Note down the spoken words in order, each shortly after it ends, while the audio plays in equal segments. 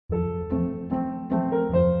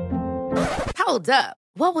Hold up.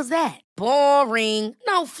 What was that? Boring.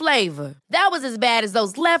 No flavor. That was as bad as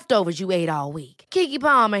those leftovers you ate all week. Keke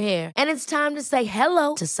Palmer here. And it's time to say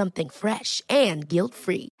hello to something fresh and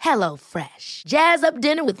guilt-free. Hello Fresh. Jazz up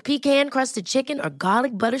dinner with pecan-crusted chicken or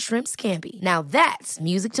garlic butter shrimp scampi. Now that's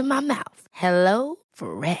music to my mouth. Hello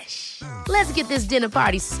Fresh. Let's get this dinner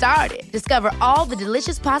party started. Discover all the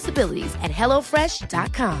delicious possibilities at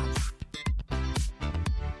hellofresh.com.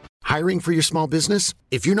 Hiring for your small business?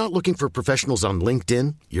 If you're not looking for professionals on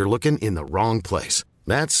LinkedIn, you're looking in the wrong place.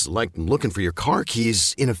 That's like looking for your car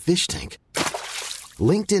keys in a fish tank.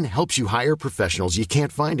 LinkedIn helps you hire professionals you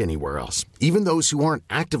can't find anywhere else, even those who aren't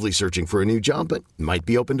actively searching for a new job but might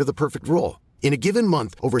be open to the perfect role. In a given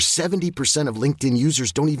month, over 70% of LinkedIn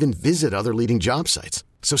users don't even visit other leading job sites.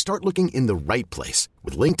 So start looking in the right place.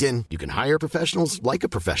 With LinkedIn, you can hire professionals like a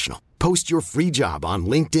professional. Post your free job on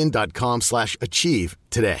linkedin.com/achieve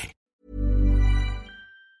today.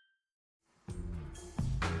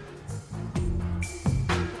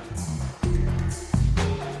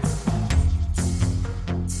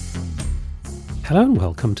 Hello and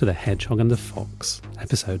welcome to The Hedgehog and the Fox,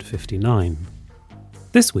 episode 59.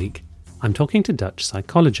 This week, I'm talking to Dutch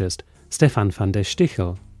psychologist Stefan van der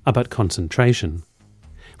Stigchel about concentration,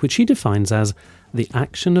 which he defines as the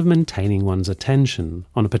action of maintaining one's attention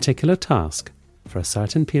on a particular task for a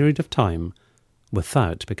certain period of time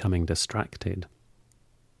without becoming distracted.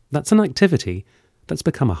 That's an activity that's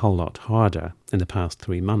become a whole lot harder in the past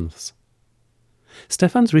 3 months.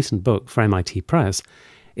 Stefan's recent book for MIT Press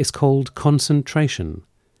is called Concentration,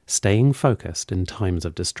 Staying Focused in Times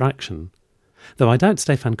of Distraction, though I doubt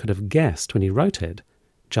Stefan could have guessed when he wrote it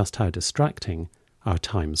just how distracting our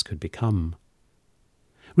times could become.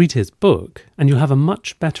 Read his book and you'll have a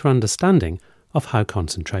much better understanding of how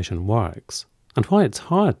concentration works and why it's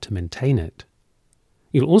hard to maintain it.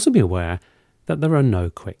 You'll also be aware that there are no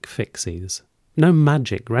quick fixes, no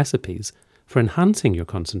magic recipes for enhancing your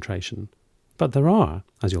concentration, but there are,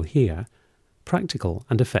 as you'll hear, practical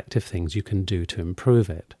and effective things you can do to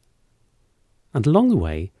improve it. And along the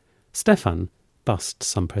way, Stefan busts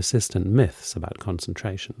some persistent myths about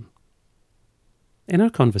concentration. In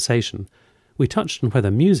our conversation, we touched on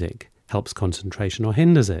whether music helps concentration or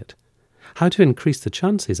hinders it, how to increase the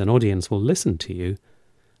chances an audience will listen to you,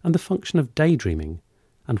 and the function of daydreaming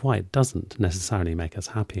and why it doesn't necessarily make us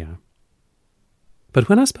happier. But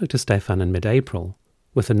when I spoke to Stefan in mid-April,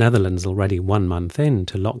 with the Netherlands already 1 month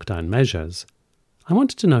into lockdown measures, I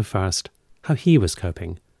wanted to know first how he was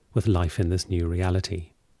coping with life in this new reality.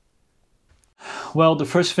 Well, the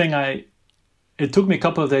first thing it took me a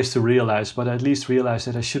couple of days to realize, but I at least realized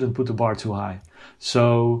that I shouldn't put the bar too high.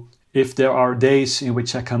 So if there are days in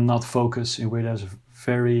which I cannot focus, in which there's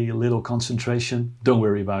very little concentration, don't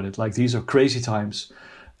worry about it. Like, these are crazy times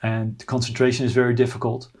and concentration is very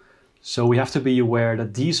difficult. So we have to be aware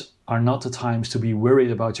that these are not the times to be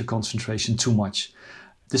worried about your concentration too much.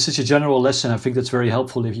 This is a general lesson. I think that's very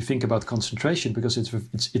helpful if you think about concentration, because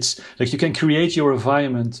it's like you can create your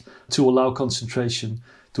environment to allow concentration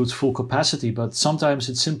to its full capacity, but sometimes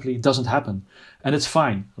it simply doesn't happen. And it's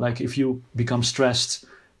fine. Like, if you become stressed,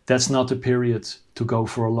 that's not the period to go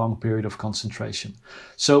for a long period of concentration.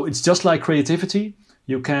 So it's just like creativity.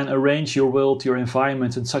 You can arrange your world, your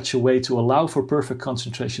environment in such a way to allow for perfect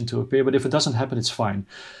concentration to appear. But if it doesn't happen, it's fine.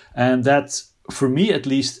 And that, for me at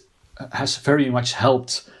least, has very much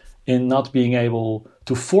helped in not being able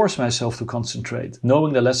to force myself to concentrate.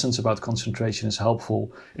 Knowing the lessons about concentration is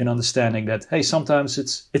helpful in understanding that, hey, sometimes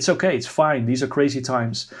it's okay, it's fine. These are crazy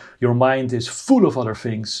times. Your mind is full of other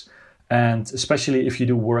things. And especially if you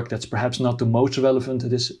do work that's perhaps not the most relevant at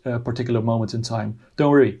this particular moment in time,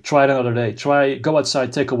 don't worry, try it another day. Go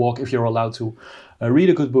outside, take a walk if you're allowed to. Read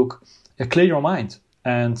a good book, clear your mind.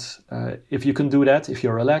 And if you can do that, if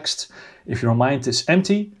you're relaxed, if your mind is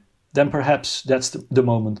empty, then perhaps that's the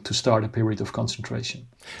moment to start a period of concentration.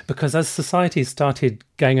 Because as society started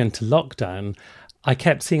going into lockdown, I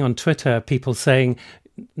kept seeing on Twitter people saying,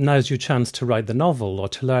 now's your chance to write the novel or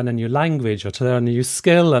to learn a new language or to learn a new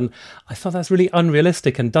skill. And I thought that's really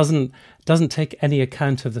unrealistic and doesn't take any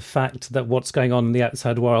account of the fact that what's going on in the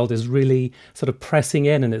outside world is really sort of pressing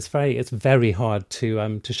in, and it's very hard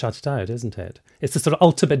to shut it out, isn't it? It's a sort of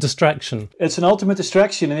ultimate distraction. It's an ultimate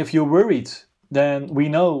distraction, and if you're worried, then we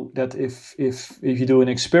know that if you do an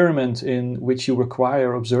experiment in which you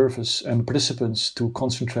require observers and participants to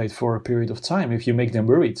concentrate for a period of time, if you make them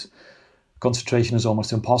worried, concentration is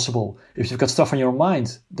almost impossible. If you've got stuff on your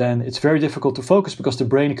mind, then it's very difficult to focus because the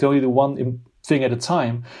brain can only do one thing at a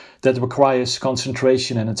time that requires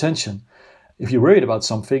concentration and attention. If you're worried about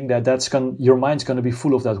something, your mind's going to be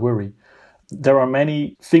full of that worry. There are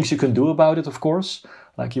many things you can do about it, of course.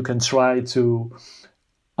 Like you can try to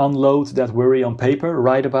unload that worry on paper,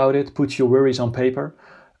 write about it, put your worries on paper.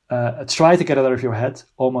 Try to get it out of your head,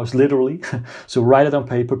 almost literally. So write it on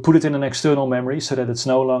paper, put it in an external memory so that it's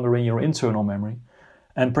no longer in your internal memory.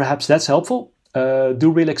 And perhaps that's helpful.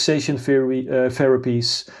 Do relaxation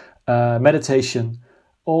therapies, meditation,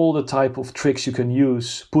 all the type of tricks you can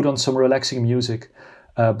use. Put on some relaxing music.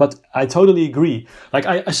 But I totally agree. Like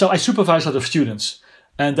I supervise a lot of students,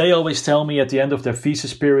 and they always tell me at the end of their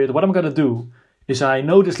thesis period, what I'm going to do is I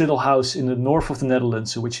know this little house in the north of the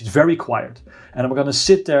Netherlands, which is very quiet, and I'm going to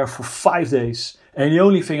sit there for 5 days, and the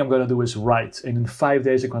only thing I'm going to do is write. And in 5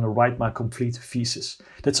 days, I'm going to write my complete thesis.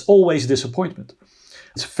 That's always a disappointment.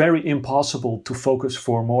 It's very impossible to focus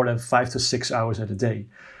for more than 5 to 6 hours at a day.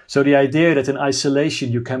 So the idea that in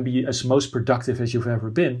isolation you can be as most productive as you've ever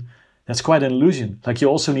been, that's quite an illusion. Like you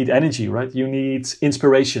also need energy, right? You need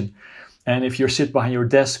inspiration. And if you sit behind your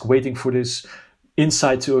desk waiting for this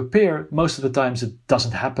insight to appear, most of the times it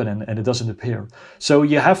doesn't happen and it doesn't appear. So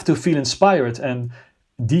you have to feel inspired, and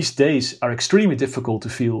these days are extremely difficult to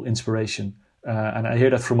feel inspiration. And I hear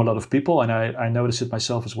that from a lot of people, and I notice it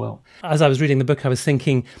myself as well. As I was reading the book, I was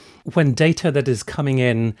thinking, when data that is coming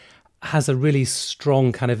in has a really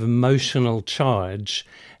strong kind of emotional charge,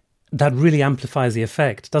 that really amplifies the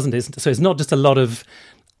effect, doesn't it? So it's not just a lot of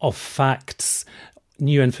facts,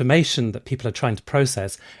 new information that people are trying to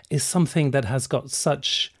process. Is something that has got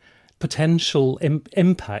such potential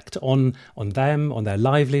impact on them, on their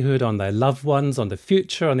livelihood, on their loved ones, on the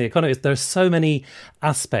future, on the economy. There are so many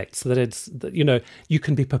aspects that you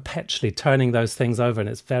can be perpetually turning those things over, and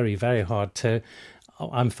it's very, very hard to,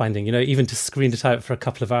 I'm finding, even to screen it out for a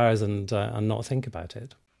couple of hours and not think about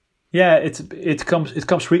it. Yeah, it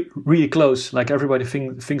comes really close. Like everybody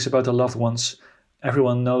thinks about their loved ones.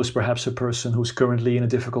 Everyone knows perhaps a person who's currently in a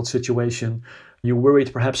difficult situation. You're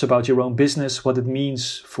worried perhaps about your own business, what it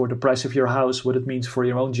means for the price of your house, what it means for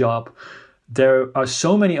your own job. There are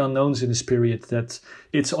so many unknowns in this period that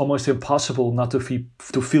it's almost impossible not to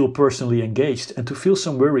feel personally engaged and to feel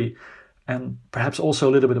some worry and perhaps also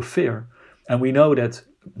a little bit of fear. And we know that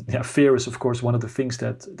fear is, of course, one of the things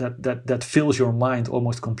that fills your mind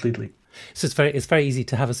almost completely. So it's very easy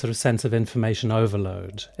to have a sort of sense of information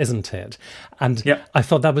overload, isn't it? And yeah. I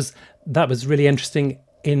thought that was really interesting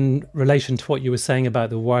in relation to what you were saying about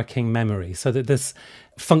the working memory. So that this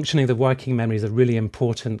functioning of the working memory is a really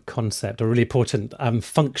important concept, a really important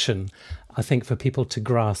function, I think, for people to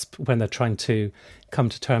grasp when they're trying to come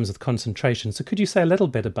to terms with concentration. So could you say a little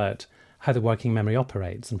bit about how the working memory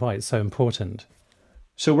operates and why it's so important?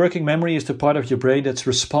 So working memory is the part of your brain that's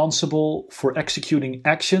responsible for executing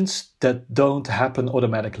actions that don't happen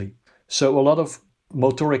automatically. So a lot of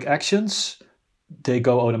motoric actions, they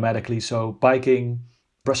go automatically. So biking,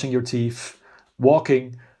 brushing your teeth,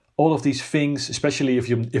 walking, all of these things, especially if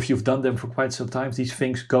you've done them for quite some time, these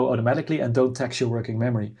things go automatically and don't tax your working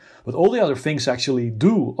memory. But all the other things actually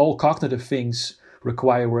do. All cognitive things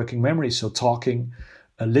require working memory. So talking,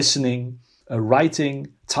 listening, writing,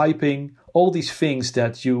 typing, all these things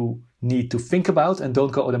that you need to think about and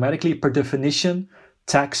don't go automatically, per definition,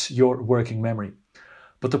 tax your working memory.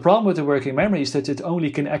 But the problem with the working memory is that it only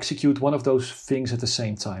can execute one of those things at the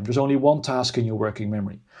same time. There's only one task in your working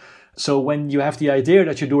memory. So when you have the idea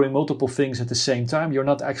that you're doing multiple things at the same time, you're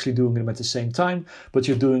not actually doing them at the same time, but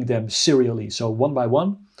you're doing them serially, so one by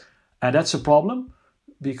one. And that's a problem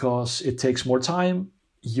because it takes more time.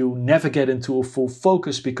 You never get into a full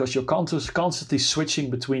focus because you're constantly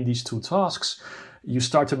switching between these two tasks. You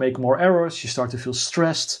start to make more errors. You start to feel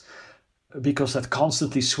stressed because that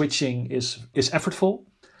constantly switching is effortful.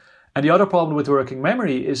 And the other problem with working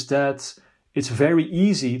memory is that it's very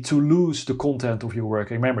easy to lose the content of your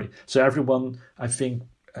working memory. So everyone, I think,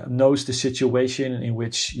 knows the situation in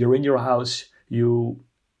which you're in your house, you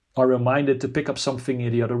are reminded to pick up something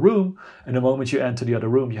in the other room, and the moment you enter the other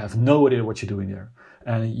room, you have no idea what you're doing there.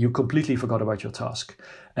 And you completely forgot about your task.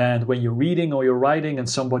 And when you're reading or you're writing and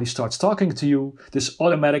somebody starts talking to you, this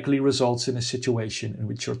automatically results in a situation in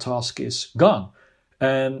which your task is gone.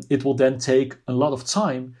 And it will then take a lot of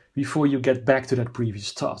time before you get back to that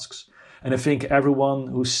previous tasks. And I think everyone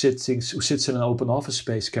who sits in an open office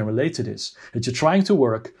space can relate to this. That you're trying to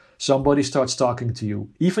work, somebody starts talking to you.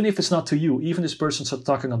 Even if it's not to you, even this person starts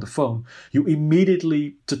talking on the phone, you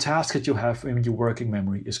immediately, the task that you have in your working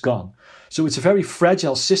memory is gone. So it's a very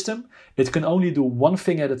fragile system. It can only do one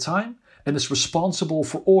thing at a time and is responsible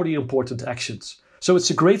for all the important actions. So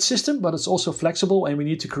it's a great system, but it's also flexible, and we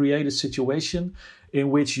need to create a situation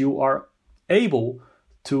in which you are able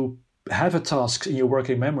to have a task in your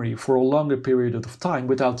working memory for a longer period of time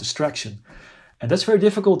without distraction. And that's very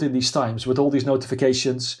difficult in these times with all these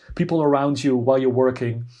notifications, people around you while you're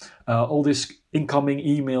working, all these incoming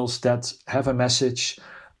emails that have a message.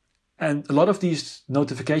 And a lot of these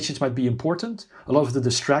notifications might be important. A lot of the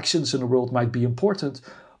distractions in the world might be important,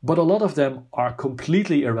 but a lot of them are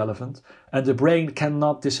completely irrelevant. And the brain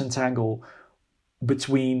cannot disentangle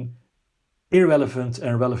between irrelevant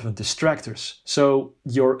and relevant distractors. So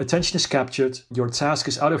your attention is captured, your task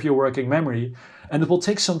is out of your working memory, and it will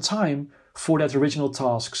take some time for that original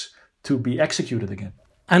tasks to be executed again.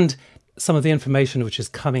 And some of the information which is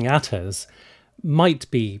coming at us might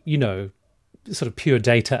be, sort of pure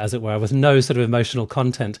data, as it were, with no sort of emotional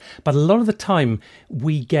content. But a lot of the time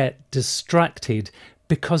we get distracted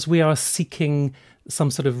because we are seeking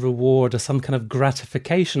some sort of reward or some kind of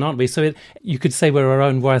gratification, aren't we? So you could say we're our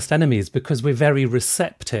own worst enemies because we're very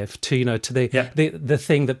receptive to, the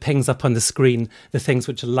thing that pings up on the screen, the things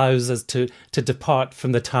which allows us to depart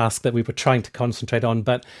from the task that we were trying to concentrate on.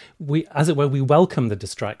 But we, as it were, we welcome the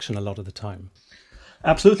distraction a lot of the time.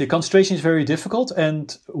 Absolutely. Concentration is very difficult,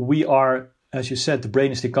 and we are, as you said, the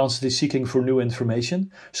brain is constantly seeking for new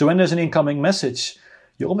information. So when there's an incoming message,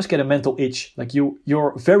 you almost get a mental itch. Like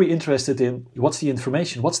you're very interested in what's the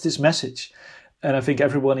information, what's this message? And I think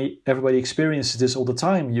everybody experiences this all the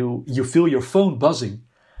time. You feel your phone buzzing,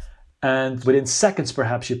 and within seconds,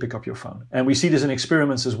 perhaps you pick up your phone. And we see this in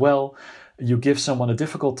experiments as well. You give someone a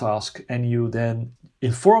difficult task, and you then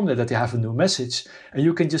inform them that they have a new message, and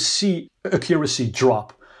you can just see accuracy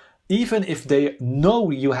drop. Even if they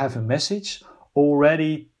know you have a message,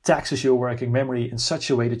 already taxes your working memory in such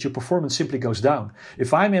a way that your performance simply goes down.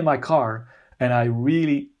 If I'm in my car and I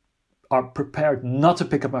really are prepared not to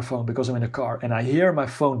pick up my phone because I'm in a car and I hear my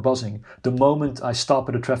phone buzzing, the moment I stop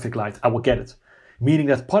at a traffic light, I will get it. Meaning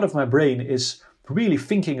that part of my brain is really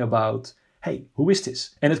thinking about, hey, who is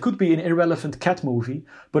this? And it could be an irrelevant cat movie,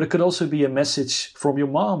 but it could also be a message from your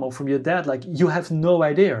mom or from your dad, like you have no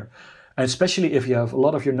idea. And especially if you have a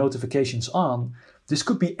lot of your notifications on, this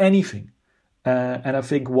could be anything. And I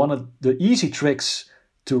think one of the easy tricks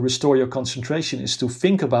to restore your concentration is to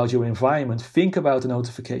think about your environment, think about the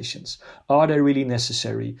notifications. Are they really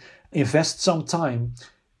necessary? Invest some time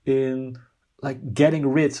in getting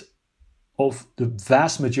rid of the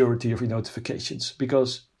vast majority of your notifications,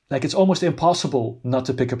 because it's almost impossible not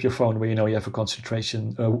to pick up your phone when you know you have a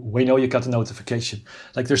concentration, when you know you got a notification.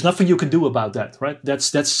 There's nothing you can do about that, right?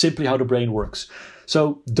 That's simply how the brain works.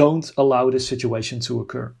 So don't allow this situation to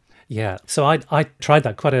occur. Yeah, so I tried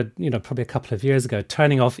that probably a couple of years ago,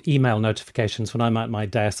 turning off email notifications when I'm at my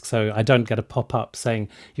desk so I don't get a pop-up saying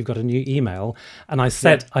you've got a new email. And I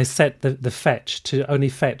set the fetch to only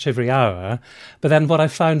fetch every hour. But then what I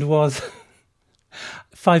found was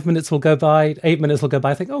 5 minutes will go by, 8 minutes will go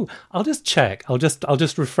by. I think, I'll just check. I'll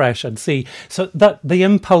just refresh and see. So that the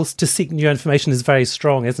impulse to seek new information is very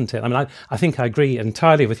strong, isn't it? I mean, I think I agree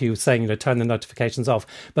entirely with you saying, turn the notifications off.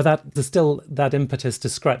 But there's still that impetus to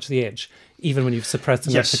scratch the itch, even when you've suppressed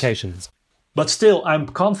the notifications. But still, I'm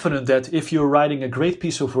confident that if you're writing a great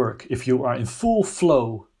piece of work, if you are in full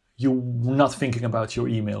flow, you're not thinking about your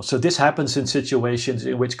email. So this happens in situations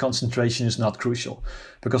in which concentration is not crucial.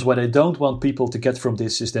 Because what I don't want people to get from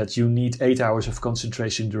this is that you need 8 hours of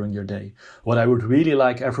concentration during your day. What I would really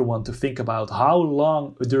like everyone to think about, how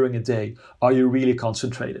long during a day are you really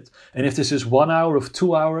concentrated? And if this is 1 hour or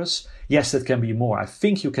 2 hours, yes, that can be more. I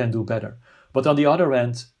think you can do better. But on the other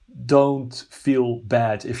end, don't feel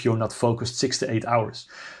bad if you're not focused 6 to 8 hours.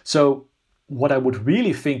 So what I would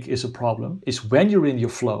really think is a problem is when you're in your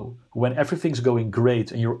flow, when everything's going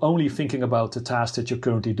great and you're only thinking about the task that you're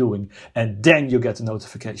currently doing, and then you get a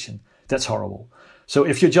notification. That's horrible. So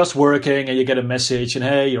if you're just working and you get a message and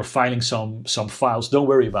hey, you're filing some files, don't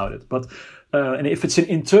worry about it. But and if it's an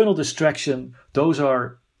internal distraction, those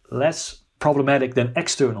are less problematic than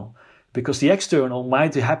external. Because the external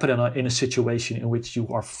might happen in a situation in which you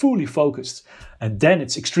are fully focused. And then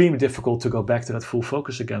it's extremely difficult to go back to that full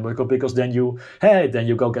focus again. Because then you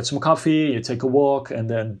go get some coffee, you take a walk, and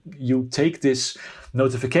then you take this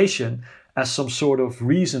notification as some sort of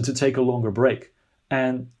reason to take a longer break.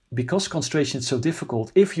 And because concentration is so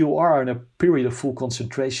difficult, if you are in a period of full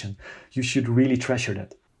concentration, you should really treasure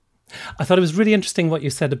that. I thought it was really interesting what you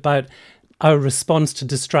said about our response to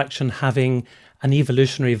distraction having an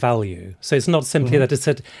evolutionary value. So it's not simply that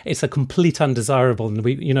it's a complete undesirable, and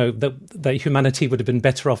that humanity would have been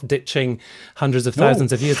better off ditching hundreds of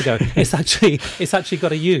thousands of years ago. It's actually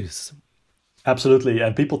got a use. Absolutely.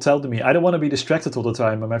 And people tell me, I don't want to be distracted all the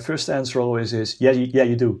time. And my first answer always is, yeah,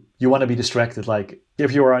 you do. You want to be distracted. Like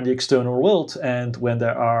if you are in the external world and when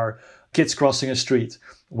there are kids crossing a street,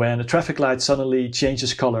 when a traffic light suddenly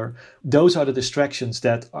changes color. Those are the distractions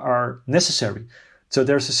that are necessary. So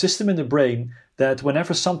there's a system in the brain that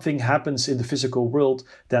whenever something happens in the physical world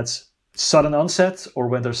that's sudden onset, or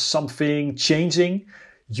when there's something changing,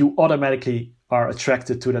 you automatically are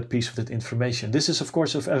attracted to that piece of that information. This is, of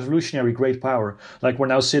course, of evolutionary great power. Like we're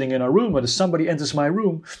now sitting in our room, when somebody enters my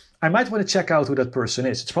room, I might want to check out who that person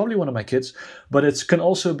is. It's probably one of my kids, but it can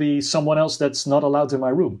also be someone else that's not allowed in my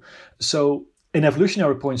room. So in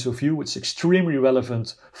evolutionary points of view, it's extremely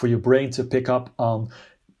relevant for your brain to pick up on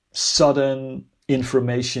sudden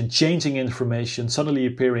information, changing information, suddenly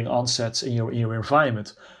appearing onsets in your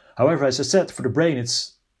environment. However, as I said, for the brain,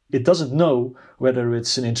 it doesn't know whether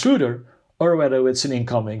it's an intruder or whether it's an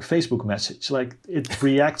incoming Facebook message. Like it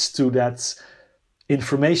reacts to that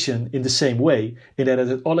information in the same way, in that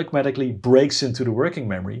it automatically breaks into the working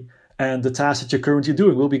memory, and the task that you're currently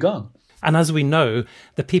doing will be gone. And as we know,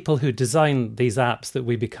 the people who design these apps that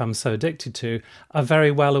we become so addicted to are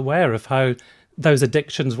very well aware of how those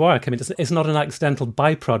addictions work. I mean, it's not an accidental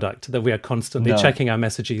byproduct that we are constantly checking our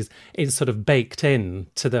messages. It's sort of baked in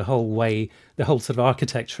to the whole way, the whole sort of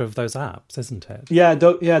architecture of those apps, isn't it? Yeah,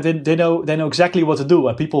 they know exactly what to do.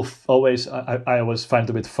 And people always, I always find it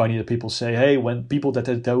a bit funny that people say, hey, when people that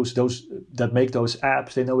make those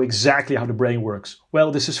apps, they know exactly how the brain works.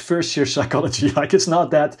 Well, this is first year psychology. It's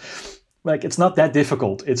not that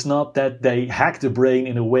difficult. It's not that they hack the brain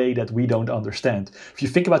in a way that we don't understand. If you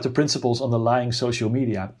think about the principles underlying social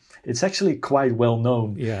media, it's actually quite well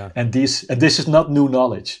known. Yeah. And this is not new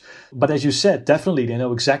knowledge. But as you said, definitely they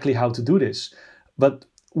know exactly how to do this. But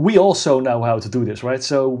we also know how to do this, right?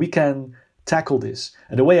 So we can tackle this.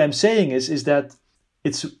 And the way I'm saying is that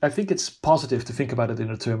I think it's positive to think about it in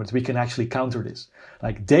a term that we can actually counter this.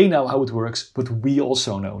 Like they know how it works, but we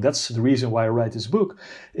also know. That's the reason why I write this book,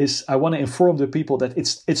 is I want to inform the people that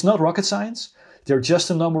it's not rocket science. They're just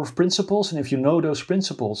a number of principles. And if you know those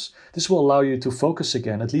principles, this will allow you to focus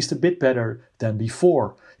again, at least a bit better than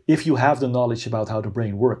before, if you have the knowledge about how the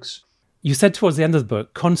brain works. You said towards the end of the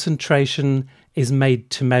book, concentration is made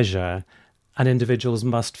to measure and individuals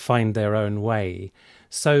must find their own way.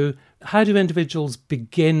 So how do individuals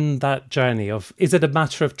begin that journey of, is it a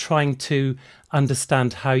matter of trying to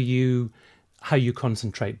understand how you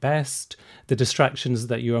concentrate best, the distractions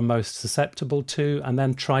that you are most susceptible to, and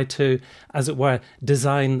then try to, as it were,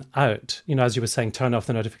 design out, as you were saying, turn off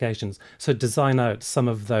the notifications. So design out some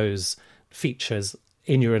of those features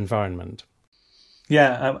in your environment.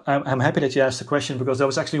 Yeah, I'm happy that you asked the question, because that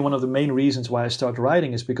was actually one of the main reasons why I started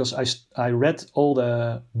writing, is because I read all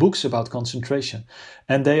the books about concentration,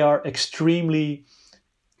 and they are extremely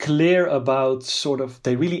clear about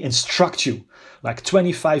they really instruct you, like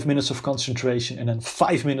 25 minutes of concentration and then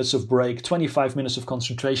 5 minutes of break, 25 minutes of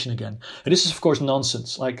concentration again. And this is, of course,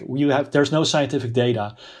 nonsense. Like there's no scientific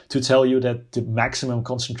data to tell you that the maximum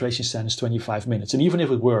concentration span is 25 minutes. And even if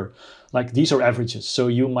it were, these are averages. So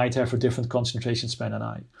you might have a different concentration span than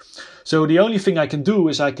I. So the only thing I can do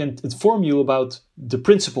is I can inform you about the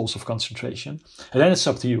principles of concentration, and then it's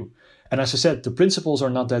up to you. And as I said, the principles are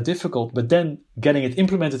not that difficult, but then getting it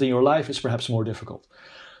implemented in your life is perhaps more difficult.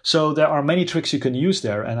 So there are many tricks you can use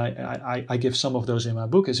there, and I give some of those in my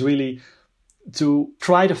book, is really to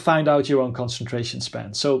try to find out your own concentration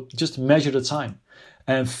span. So just measure the time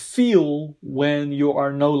and feel when you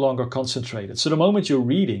are no longer concentrated. So the moment you're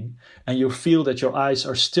reading and you feel that your eyes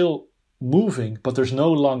are still moving, but there's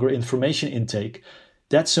no longer information intake,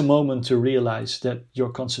 that's a moment to realize that your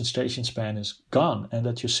concentration span is gone and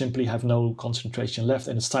that you simply have no concentration left,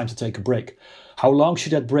 and it's time to take a break. How long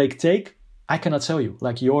should that break take? I cannot tell you.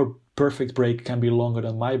 Your perfect break can be longer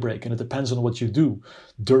than my break, and it depends on what you do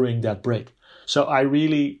during that break. So I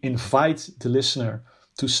really invite the listener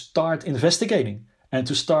to start investigating and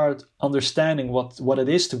to start understanding what it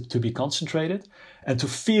is to be concentrated, and to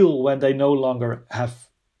feel when they no longer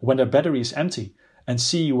when their battery is empty, and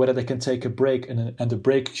see whether they can take a break, and the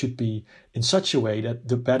break should be in such a way that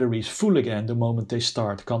the battery is full again the moment they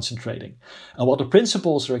start concentrating. And while the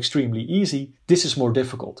principles are extremely easy, this is more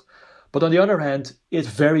difficult. But on the other hand, it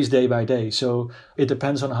varies day by day. So it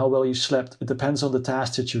depends on how well you slept. It depends on the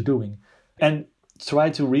tasks that you're doing. And try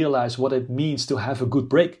to realize what it means to have a good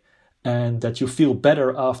break, and that you feel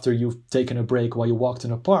better after you've taken a break while you walked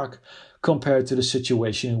in a park, compared to the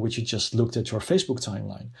situation in which you just looked at your Facebook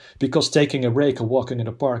timeline. Because taking a break and walking in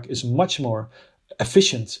a park is much more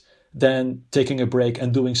efficient than taking a break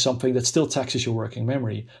and doing something that still taxes your working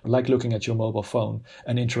memory, like looking at your mobile phone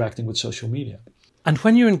and interacting with social media. And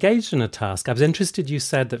when you're engaged in a task, I was interested, you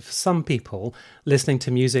said that for some people, listening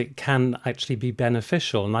to music can actually be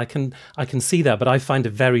beneficial. And I can see that, but I find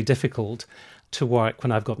it very difficult. to work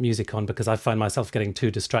when I've got music on because I find myself getting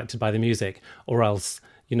too distracted by the music, or else,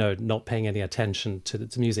 not paying any attention to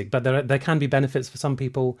the music. But there can be benefits for some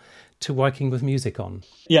people to working with music on.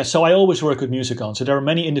 Yeah, so I always work with music on. So there are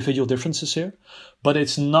many individual differences here. But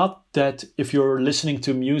it's not that if you're listening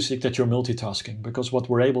to music that you're multitasking. Because what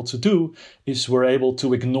we're able to do is we're able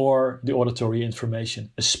to ignore the auditory information,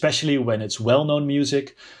 especially when it's well-known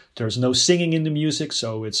music. There's no singing in the music,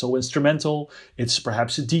 so it's all instrumental. It's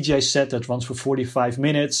perhaps a DJ set that runs for 45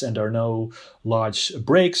 minutes, and there are no large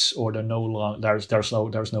breaks, or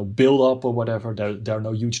there's no build up or whatever. There are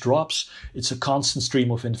no huge drops. It's a constant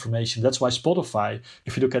stream of information. That's why Spotify,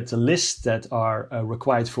 if you look at the lists that are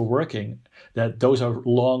required for working, that those are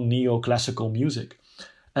long neoclassical music.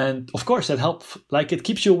 And of course that helps, it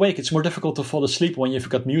keeps you awake. It's more difficult to fall asleep when you've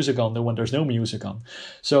got music on than when there's no music on.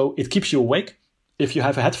 So it keeps you awake. If you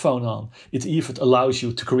have a headphone on, it even allows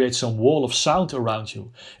you to create some wall of sound around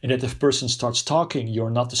you. And that if a person starts talking,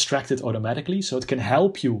 you're not distracted automatically. So it can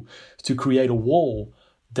help you to create a wall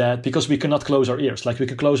because we cannot close our ears. We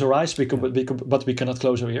can close our eyes, but we cannot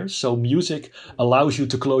close our ears. So music allows you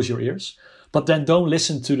to close your ears. But then don't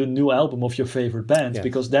listen to the new album of your favorite band,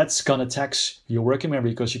 because that's going to tax your working memory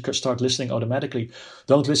because you start listening automatically.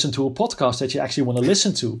 Don't listen to a podcast that you actually want to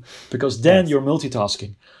listen to, because then you're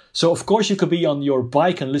multitasking. So of course you could be on your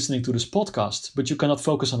bike and listening to this podcast, but you cannot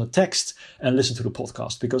focus on the text and listen to the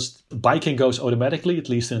podcast because biking goes automatically, at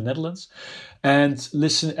least in the Netherlands, and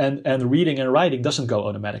reading and writing doesn't go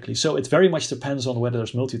automatically. So it very much depends on whether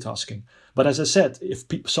there's multitasking. But as I said, if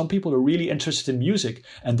some people are really interested in music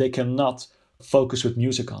and they cannot focus with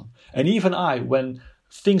music on. And even when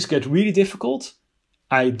things get really difficult,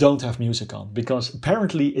 I don't have music on because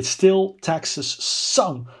apparently it still taxes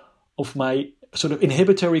some of my sort of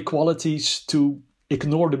inhibitory qualities to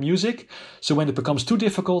ignore the music. So when it becomes too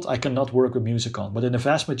difficult, I cannot work with music on. But in the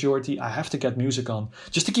vast majority, I have to get music on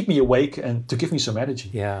just to keep me awake and to give me some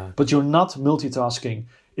energy. Yeah. But you're not multitasking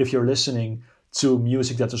if you're listening to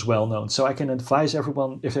music that is well known. So I can advise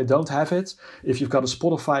everyone, if they don't have it, if you've got a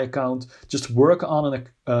Spotify account, just work on a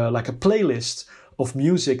playlist of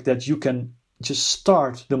music that you can just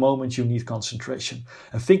start the moment you need concentration.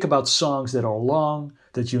 And think about songs that are long,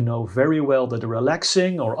 that you know very well, that are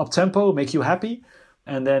relaxing or up-tempo, make you happy.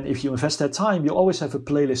 And then if you invest that time, you always have a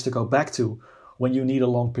playlist to go back to when you need a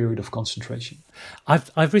long period of concentration.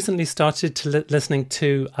 I've recently started to listening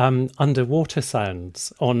to underwater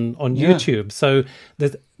sounds on YouTube. So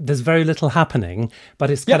there's very little happening, but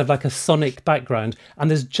it's kind of like a sonic background, and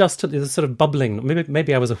there's sort of bubbling.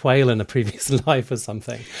 Maybe I was a whale in a previous life or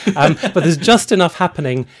something, but there's just enough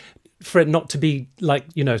happening for it not to be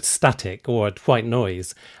static or white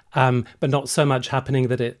noise, but not so much happening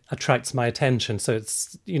that it attracts my attention. So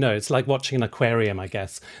it's like watching an aquarium, I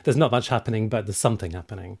guess. There's not much happening, but there's something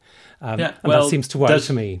happening. And that seems to work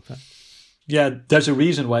to me. Yeah, there's a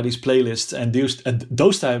reason why these playlists and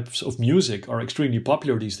those types of music are extremely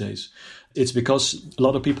popular these days. It's because a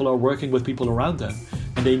lot of people are working with people around them,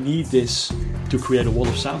 and they need this to create a wall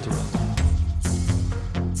of sound around them.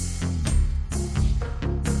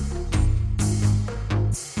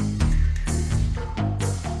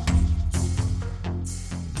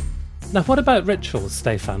 Now, what about rituals,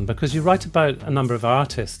 Stefan? Because you write about a number of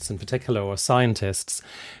artists in particular, or scientists,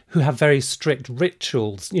 who have very strict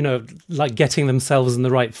rituals, like getting themselves in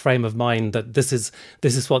the right frame of mind, that this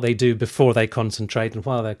is what they do before they concentrate and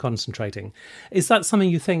while they're concentrating. Is that something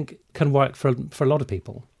you think can work for a lot of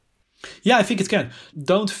people? Yeah, I think it can.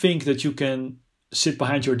 Don't think that you can sit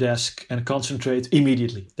behind your desk and concentrate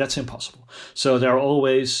immediately. That's impossible. So there are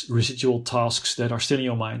always residual tasks that are still in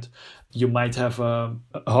your mind. You might have a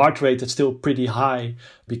heart rate that's still pretty high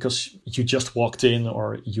because you just walked in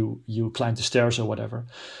or you climbed the stairs or whatever.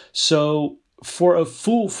 So for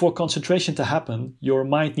concentration to happen, your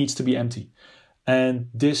mind needs to be empty. And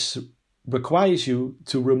this requires you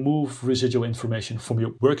to remove residual information from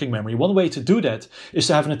your working memory. One way to do that is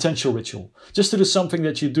to have an attentional ritual. Just to do something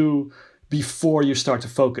that you do before you start to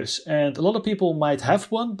focus. And a lot of people might have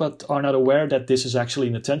one, but are not aware that this is actually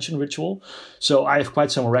an attention ritual. So I have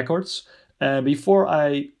quite some records. And before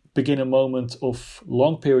I begin a moment of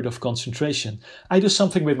long period of concentration, I do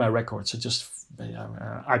something with my records.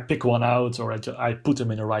 I pick one out, or I put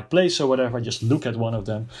them in the right place or whatever. I just look at one of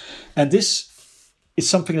them. And this is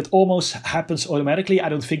something that almost happens automatically. I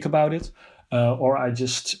don't think about it. Or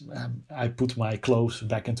I put my clothes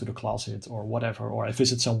back into the closet or whatever, or I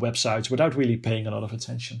visit some websites without really paying a lot of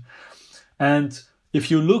attention. And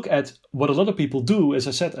if you look at what a lot of people do, as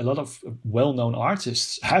I said, a lot of well-known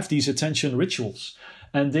artists have these attention rituals.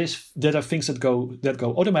 And that are things that go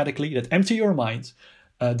automatically, that empty your mind.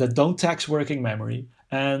 that don't tax working memory.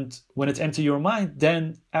 And when it's empty your mind,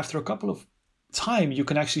 then after a couple of time, you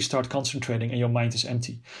can actually start concentrating and your mind is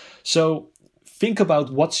empty. So think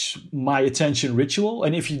about what's my attention ritual.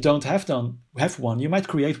 And if you don't have one, you might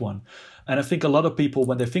create one. And I think a lot of people,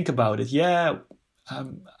 when they think about it,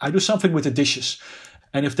 I do something with the dishes.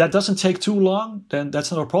 And if that doesn't take too long, then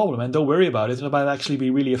that's not a problem. And don't worry about it. It might actually be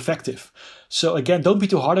really effective. So again, don't be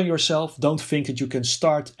too hard on yourself. Don't think that you can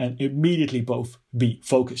start and immediately both be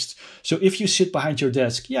focused. So if you sit behind your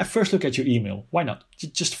desk, first look at your email. Why not?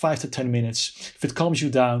 Just 5 to 10 minutes. If it calms you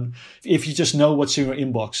down, if you just know what's in your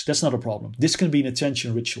inbox, that's not a problem. This can be an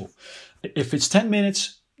attention ritual. If it's 10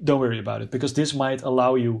 minutes, don't worry about it, because this might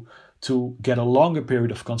allow you to get a longer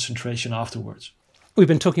period of concentration afterwards. We've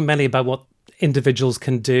been talking mainly about what individuals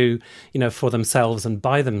can do, for themselves and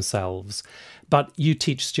by themselves. But you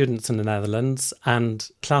teach students in the Netherlands, and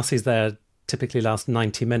classes there typically last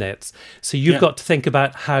 90 minutes. So you've got to think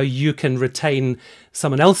about how you can retain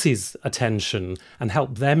someone else's attention and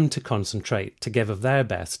help them to concentrate, to give of their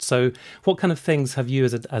best. So what kind of things have you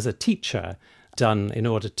as a teacher done in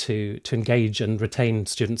order to engage and retain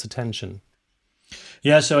students' attention?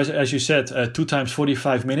 Yeah, so as you said, 2 times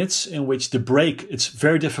 45 minutes, in which the break, it's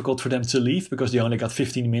very difficult for them to leave because they only got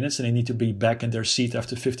 15 minutes and they need to be back in their seat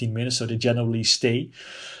after 15 minutes, so they generally stay.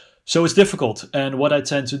 So it's difficult. And what I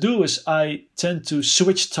tend to do is I tend to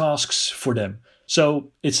switch tasks for them.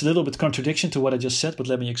 So it's a little bit contradiction to what I just said, but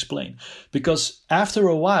let me explain. Because after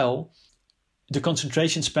a while, the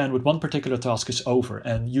concentration span with one particular task is over,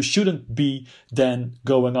 and you shouldn't be then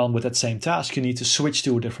going on with that same task. You need to switch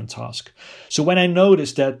to a different task. So when I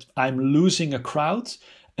notice that I'm losing a crowd,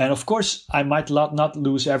 and of course I might not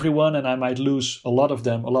lose everyone, and I might lose a lot of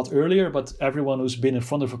them a lot earlier, but everyone who's been in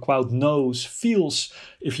front of a crowd feels,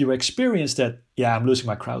 if you experience that, I'm losing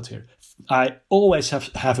my crowd here. I always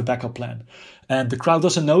have a backup plan. And the crowd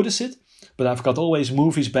doesn't notice it, but I've got always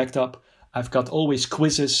movies backed up. I've got always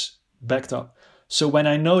quizzes backed up. So when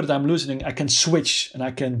I know that I'm losing, I can switch and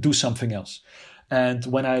I can do something else. And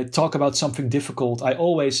when I talk about something difficult, I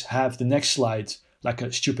always have the next slide like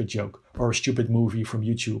a stupid joke or a stupid movie from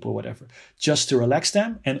YouTube or whatever, just to relax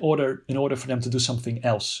them in order for them to do something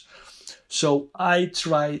else. So I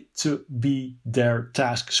try to be their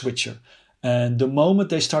task switcher. And the moment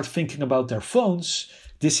they start thinking about their phones,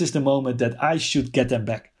 this is the moment that I should get them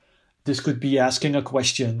back. This could be asking a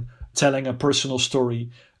question, telling a personal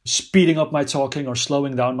story, speeding up my talking or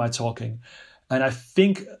slowing down my talking. And I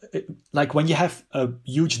think like when you have a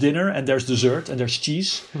huge dinner and there's dessert and there's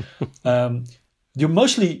cheese,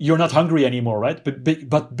 you're not hungry anymore, right?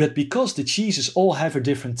 But because the cheeses all have a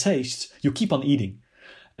different taste, you keep on eating.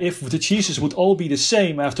 If the cheeses would all be the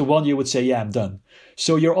same, after one you would say, I'm done.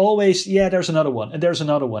 So you're always, there's another one, and there's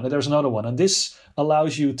another one, and there's another one. And this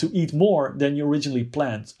allows you to eat more than you originally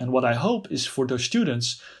planned. And what I hope is for those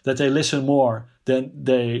students that they listen more than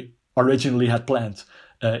they originally had planned.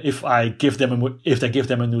 If they give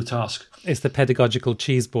them a new task, it's the pedagogical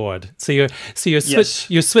cheese board. So you're yes.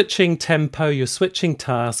 You're switching tempo, you're switching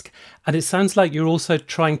task, and it sounds like you're also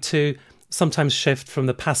trying to sometimes shift from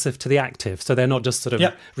the passive to the active. So they're not just sort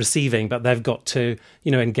of receiving, but they've got to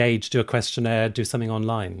engage, do a questionnaire, do something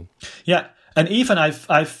online. Yeah, and even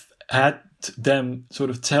I've had them sort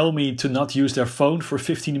of tell me to not use their phone for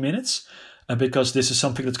 15 minutes. Because this is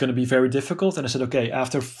something that's going to be very difficult. And I said, okay,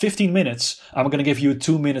 after 15 minutes, I'm going to give you a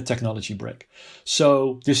 2-minute technology break.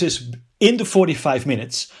 So this is in the 45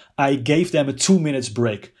 minutes, I gave them a 2 minutes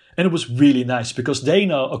break. And it was really nice because they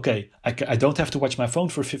know, okay, I don't have to watch my phone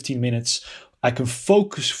for 15 minutes. I can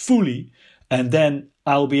focus fully and then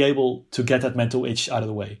I'll be able to get that mental itch out of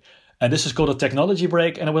the way. And this is called a technology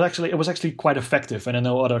break, and it was actually quite effective. And I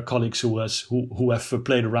know other colleagues who have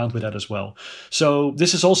played around with that as well. So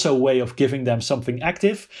this is also a way of giving them something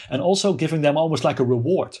active and also giving them almost like a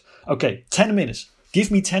reward. Okay, 10 minutes. Give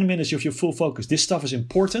me 10 minutes of your full focus. This stuff is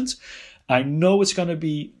important. I know it's going to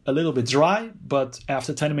be a little bit dry, but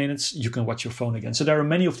after 10 minutes, you can watch your phone again. So there are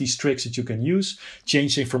many of these tricks that you can use,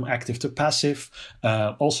 changing from active to passive.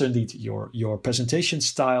 Also, indeed, your presentation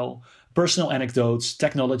style, personal anecdotes,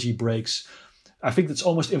 technology breaks. I think it's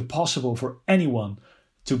almost impossible for anyone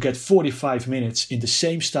to get 45 minutes in the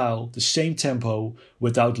same style, the same tempo,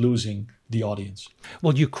 without losing the audience.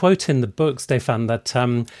 Well, you quote in the book, Stefan, that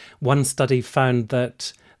one study found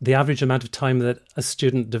that the average amount of time that a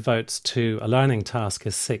student devotes to a learning task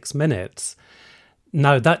is 6 minutes.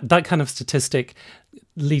 Now, that kind of statistic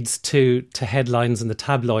leads to headlines in the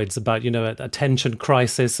tabloids about, attention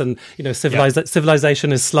crisis and,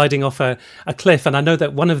 civilization is sliding off a cliff. And I know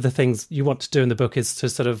that one of the things you want to do in the book is to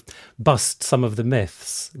sort of bust some of the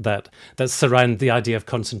myths that surround the idea of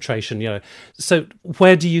concentration. So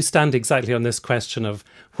where do you stand exactly on this question of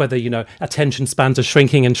whether, attention spans are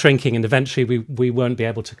shrinking and eventually we won't be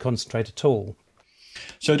able to concentrate at all?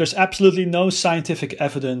 So there's absolutely no scientific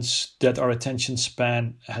evidence that our attention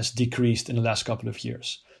span has decreased in the last couple of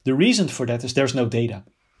years. The reason for that is there's no data.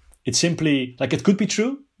 It's simply, it could be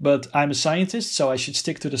true, but I'm a scientist, so I should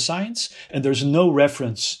stick to the science. And there's no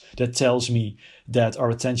reference that tells me that our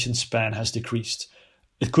attention span has decreased.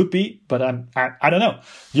 It could be, but I don't know.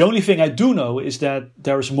 The only thing I do know is that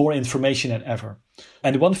there is more information than ever.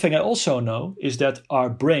 And one thing I also know is that our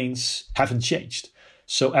brains haven't changed.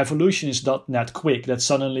 So evolution is not that quick that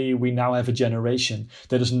suddenly we now have a generation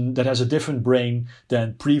that has a different brain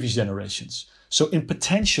than previous generations. So in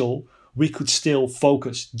potential, we could still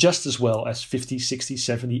focus just as well as 50, 60,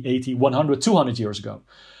 70, 80, 100, 200 years ago.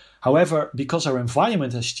 However, because our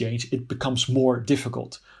environment has changed, it becomes more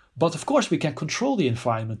difficult. But of course, we can control the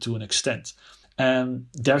environment to an extent. And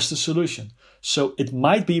there's the solution. So it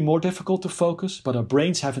might be more difficult to focus, but our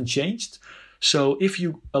brains haven't changed. So if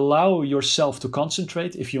you allow yourself to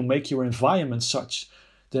concentrate, if you make your environment such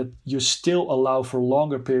that you still allow for a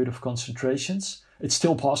longer period of concentrations, it's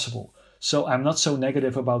still possible. So I'm not so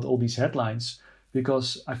negative about all these headlines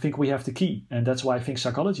because I think we have the key. And that's why I think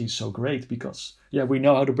psychology is so great because, we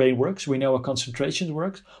know how the brain works. We know how concentration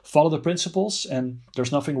works. Follow the principles and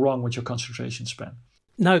there's nothing wrong with your concentration span.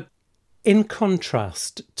 Now, in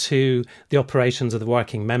contrast to the operations of the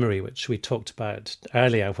working memory, which we talked about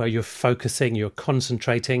earlier, where you're focusing, you're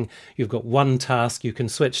concentrating, you've got one task, you can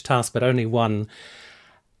switch tasks, but only one,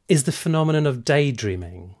 is the phenomenon of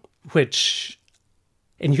daydreaming, which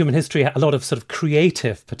in human history, a lot of sort of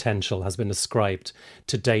creative potential has been ascribed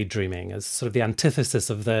to daydreaming as sort of the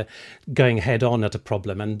antithesis of the going head on at a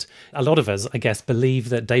problem. And a lot of us, I guess, believe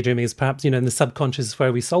that daydreaming is perhaps, in the subconscious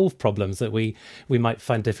where we solve problems that we might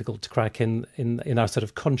find difficult to crack in our sort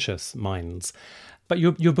of conscious minds. But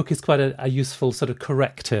your book is quite a useful sort of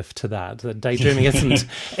corrective to that. That daydreaming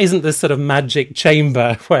isn't this sort of magic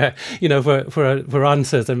chamber where where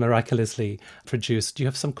answers are miraculously produced. You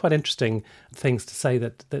have some quite interesting things to say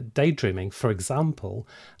that daydreaming, for example,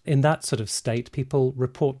 in that sort of state, people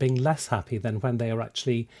report being less happy than when they are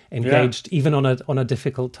actually engaged, even on a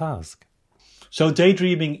difficult task. So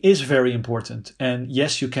daydreaming is very important. And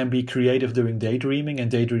yes, you can be creative doing daydreaming. And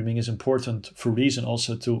daydreaming is important for a reason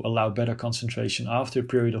also to allow better concentration after a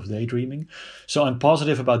period of daydreaming. So I'm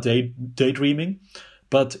positive about daydreaming,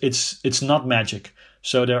 but it's not magic.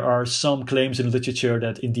 So there are some claims in literature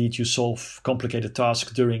that indeed you solve complicated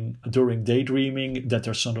tasks during daydreaming, that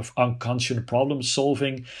there's sort of unconscious problem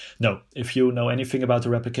solving. No, if you know anything about the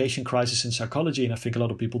replication crisis in psychology, and I think a lot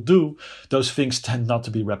of people do, those things tend not to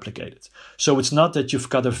be replicated. So it's not that you've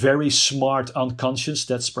got a very smart unconscious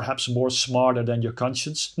that's perhaps more smarter than your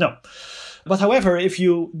conscience. No. But however, if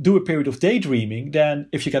you do a period of daydreaming, then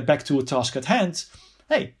if you get back to a task at hand,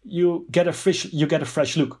 hey, you get a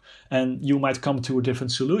fresh look and you might come to a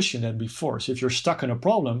different solution than before. So if you're stuck in a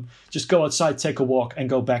problem, just go outside, take a walk and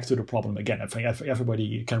go back to the problem again. I think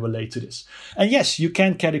everybody can relate to this. And yes, you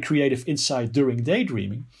can get a creative insight during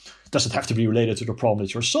daydreaming. It doesn't have to be related to the problem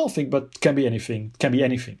that you're solving, but can be anything.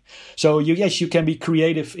 So you can be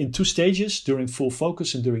creative in two stages, during full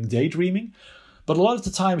focus and during daydreaming. But a lot of the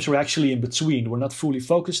times we're actually in between. We're not fully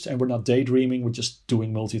focused and we're not daydreaming. We're just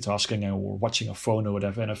doing multitasking and we're watching a phone or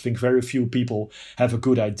whatever. And I think very few people have a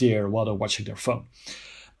good idea while they're watching their phone.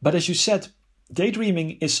 But as you said,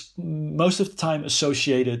 daydreaming is most of the time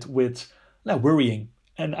associated with worrying.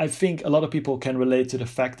 And I think a lot of people can relate to the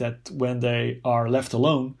fact that when they are left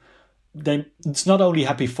alone, it's not only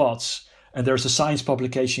happy thoughts. And there's a science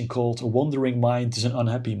publication called A Wandering Mind is an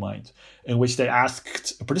Unhappy Mind, in which they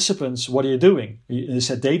asked participants, what are you doing? They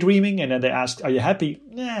said daydreaming, and then they asked, are you happy?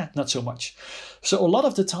 Nah, not so much. So a lot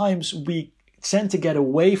of the times we tend to get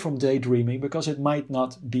away from daydreaming because it might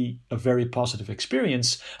not be a very positive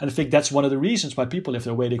experience. And I think that's one of the reasons why people, if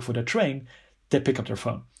they're waiting for their train, they pick up their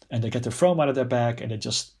phone. And they get their phone out of their bag and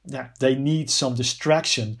they need some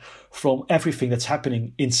distraction from everything that's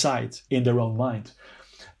happening inside in their own mind.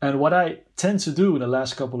 And what I tend to do in the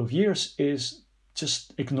last couple of years is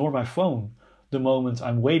just ignore my phone the moment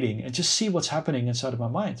I'm waiting and just see what's happening inside of my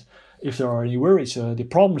mind. If there are any worries, the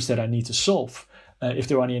problems that I need to solve, if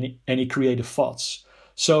there are any creative thoughts.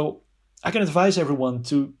 So I can advise everyone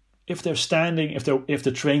to, if they're standing, if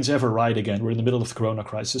the trains ever ride again, we're in the middle of the corona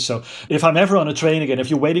crisis. So if I'm ever on a train again, if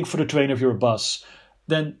you're waiting for the train, if you're a bus,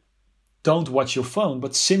 then don't watch your phone,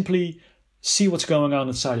 but simply see what's going on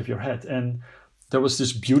inside of your head. And there was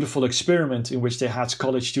this beautiful experiment in which they had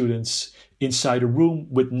college students inside a room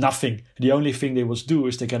with nothing. The only thing they would do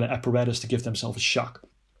is they get an apparatus to give themselves a shock.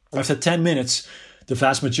 After 10 minutes, the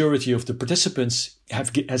vast majority of the participants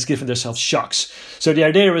has given themselves shocks. So the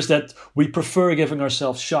idea is that we prefer giving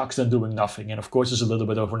ourselves shocks than doing nothing. And of course, it's a little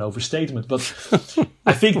bit of an overstatement, but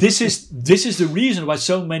I think this is the reason why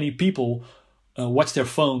so many people watch their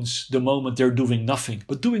phones the moment they're doing nothing.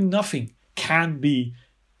 But doing nothing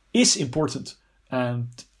is important. And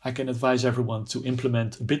I can advise everyone to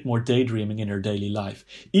implement a bit more daydreaming in their daily life,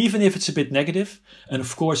 even if it's a bit negative. And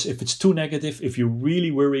of course, if it's too negative, if you're really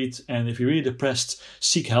worried and if you're really depressed,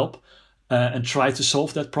 seek help and try to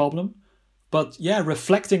solve that problem. But yeah,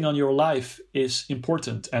 reflecting on your life is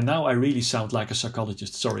important. And now I really sound like a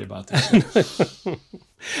psychologist. Sorry about this.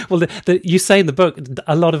 Well, you say in the book,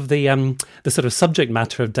 a lot of the sort of subject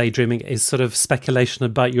matter of daydreaming is sort of speculation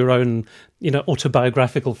about your own,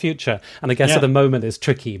 autobiographical future. And I guess at the moment it's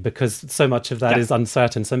tricky because so much of that is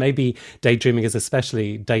uncertain. So maybe daydreaming is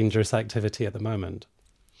especially dangerous activity at the moment.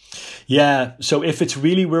 Yeah, so if it's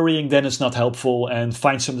really worrying, then it's not helpful, and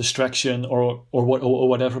find some distraction or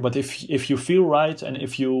whatever. But if you feel right and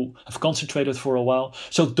if you have concentrated for a while,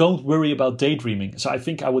 so don't worry about daydreaming. So I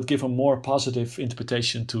think I would give a more positive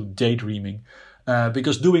interpretation to daydreaming,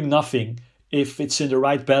 because doing nothing, if it's in the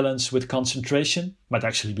right balance with concentration, might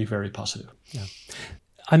actually be very positive. Yeah.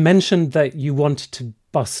 I mentioned that you wanted to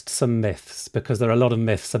bust some myths because there are a lot of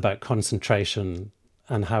myths about concentration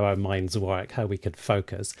and how our minds work, how we could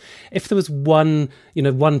focus. If there was one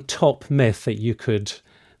top myth that you could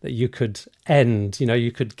end,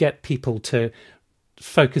 you could get people to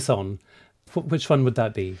focus on, which one would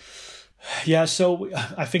that be? Yeah, so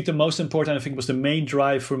I think the most important, I think was the main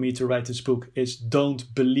drive for me to write this book, is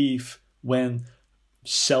don't believe when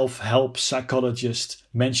self-help psychologists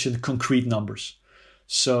mention concrete numbers.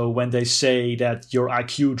 So when they say that your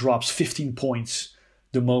IQ drops 15 points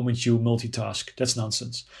the moment you multitask, that's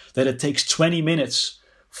nonsense. That it takes 20 minutes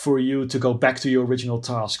for you to go back to your original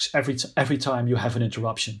tasks every time you have an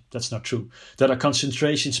interruption, that's not true. That our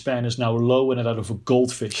concentration span is now lower than that of a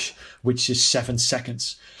goldfish, which is 7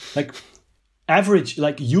 seconds. Like average,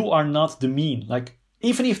 like you are not the mean. Like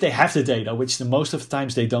even if they have the data, which the most of the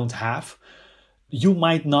times they don't have, you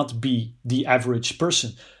might not be the average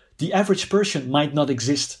person. The average person might not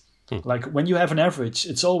exist. Like when you have an average,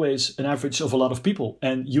 it's always an average of a lot of people,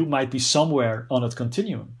 and you might be somewhere on that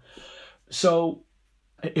continuum. So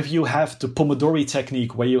if you have the Pomodori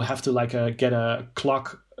technique where you have to get a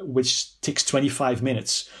clock which ticks 25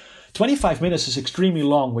 minutes, 25 minutes is extremely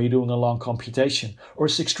long when you're doing a long computation, or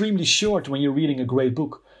it's extremely short when you're reading a great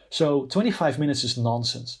book. So 25 minutes is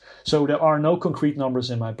nonsense. So there are no concrete numbers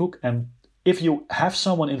in my book. And if you have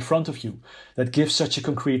someone in front of you that gives such a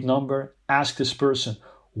concrete number, ask this person,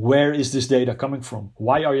 where is this data coming from?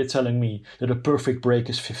 Why are you telling me that a perfect break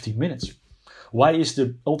is 15 minutes? Why is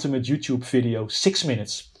the ultimate YouTube video 6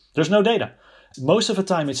 minutes? There's no data. Most of the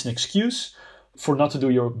time it's an excuse for not to do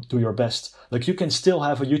your best. Like you can still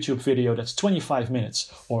have a YouTube video that's 25 minutes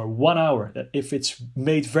or 1 hour. If it's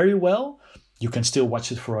made very well, you can still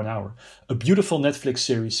watch it for an hour. A beautiful Netflix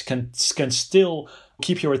series can still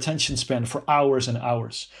keep your attention span for hours and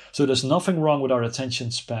hours. So there's nothing wrong with our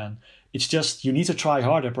attention span. It's just you need to try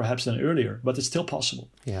harder perhaps than earlier, but it's still possible.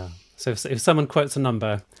 Yeah. So if someone quotes a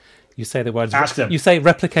number, you say the words, ask them. You say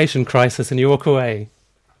replication crisis and you walk away.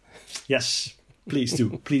 Yes, please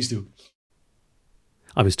do. Please do.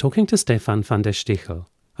 I was talking to Stefan van der Stigchel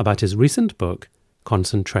about his recent book,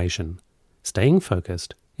 Concentration, Staying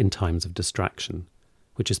Focused in Times of Distraction,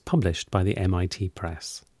 which is published by the MIT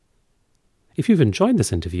Press. If you've enjoyed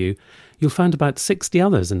this interview, you'll find about 60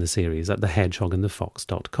 others in the series at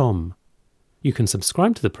thehedgehogandthefox.com. You can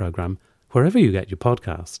subscribe to the programme wherever you get your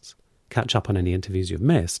podcasts, catch up on any interviews you've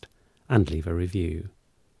missed, and leave a review.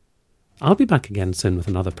 I'll be back again soon with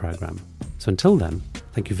another programme. So until then,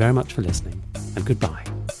 thank you very much for listening, and goodbye.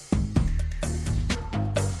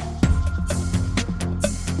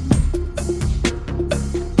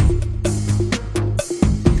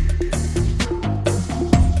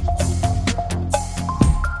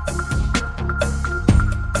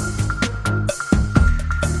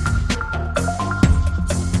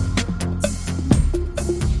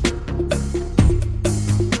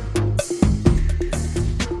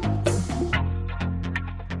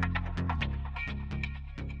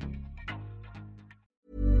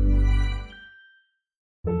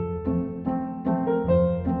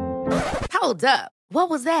 Hold up. What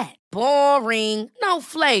was that? Boring. No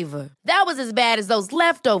flavor. That was as bad as those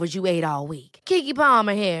leftovers you ate all week. Keke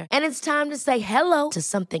Palmer here, and it's time to say hello to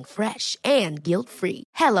something fresh and guilt-free.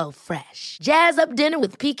 Hello Fresh. Jazz up dinner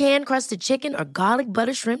with pecan-crusted chicken or garlic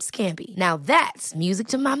butter shrimp scampi. Now that's music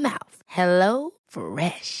to my mouth. Hello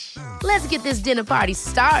Fresh. Let's get this dinner party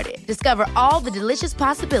started. Discover all the delicious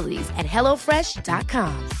possibilities at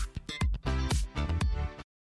HelloFresh.com.